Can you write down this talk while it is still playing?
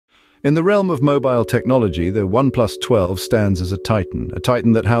In the realm of mobile technology, the OnePlus 12 stands as a titan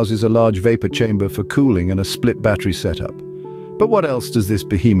that houses a large vapor chamber for cooling and a split battery setup. But what else does this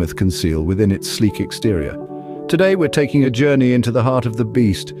behemoth conceal within its sleek exterior? Today we're taking a journey into the heart of the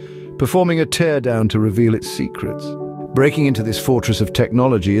beast, performing a teardown to reveal its secrets. Breaking into this fortress of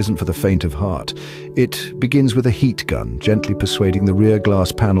technology isn't for the faint of heart. It begins with a heat gun, gently persuading the rear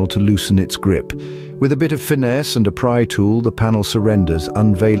glass panel to loosen its grip. With a bit of finesse and a pry tool, the panel surrenders,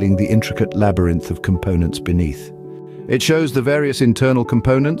 unveiling the intricate labyrinth of components beneath. It shows the various internal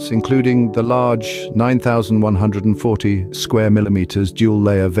components, including the large 9,140 square millimeters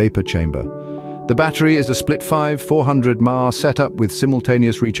dual-layer vapor chamber. The battery is a split 400 mAh setup with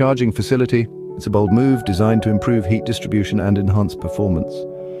simultaneous recharging facility. It's a bold move designed to improve heat distribution and enhance performance.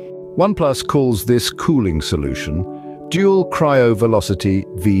 OnePlus calls this cooling solution Dual Cryo Velocity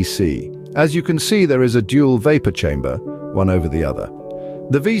VC. As you can see, there is a dual vapor chamber, one over the other.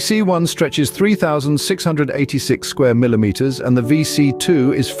 The VC1 stretches 3,686 square millimeters and the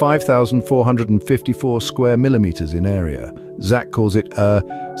VC2 is 5,454 square millimeters in area. Zach calls it a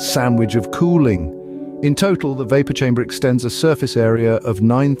sandwich of cooling. In total, the vapor chamber extends a surface area of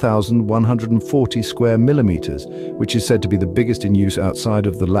 9,140 square millimeters, which is said to be the biggest in use outside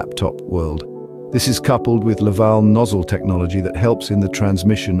of the laptop world. This is coupled with Laval nozzle technology that helps in the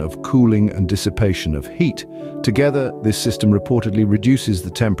transmission of cooling and dissipation of heat. Together, this system reportedly reduces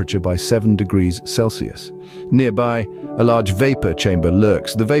the temperature by 7 degrees Celsius. Nearby, a large vapor chamber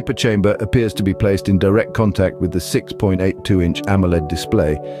lurks. The vapor chamber appears to be placed in direct contact with the 6.82-inch AMOLED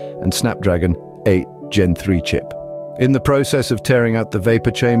display and Snapdragon 8 Gen 3 chip. In the process of tearing out the vapor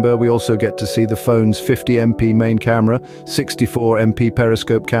chamber, we also get to see the phone's 50MP main camera, 64MP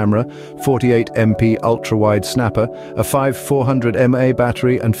periscope camera, 48MP ultra-wide snapper, a 5400 mAh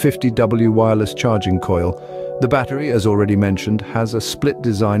battery and 50W wireless charging coil. The battery, as already mentioned, has a split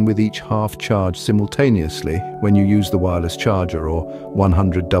design with each half charged simultaneously when you use the wireless charger or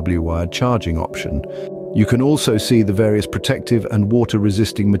 100W wired charging option. You can also see the various protective and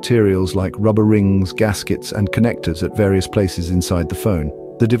water-resisting materials like rubber rings, gaskets, and connectors at various places inside the phone.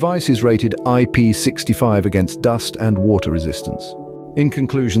 The device is rated IP65 against dust and water resistance. In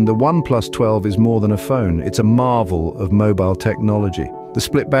conclusion, the OnePlus 12 is more than a phone. It's a marvel of mobile technology. The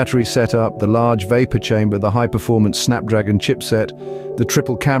split battery setup, the large vapor chamber, the high-performance Snapdragon chipset, the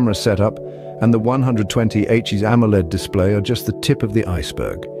triple camera setup, and the 120Hz AMOLED display are just the tip of the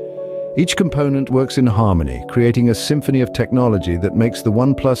iceberg. Each component works in harmony, creating a symphony of technology that makes the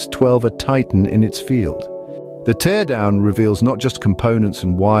OnePlus 12 a titan in its field. The teardown reveals not just components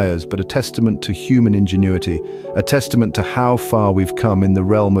and wires, but a testament to human ingenuity, a testament to how far we've come in the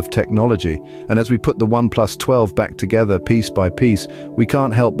realm of technology. And as we put the OnePlus 12 back together piece by piece, we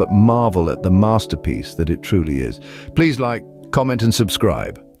can't help but marvel at the masterpiece that it truly is. Please like, comment and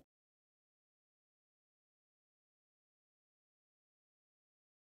subscribe.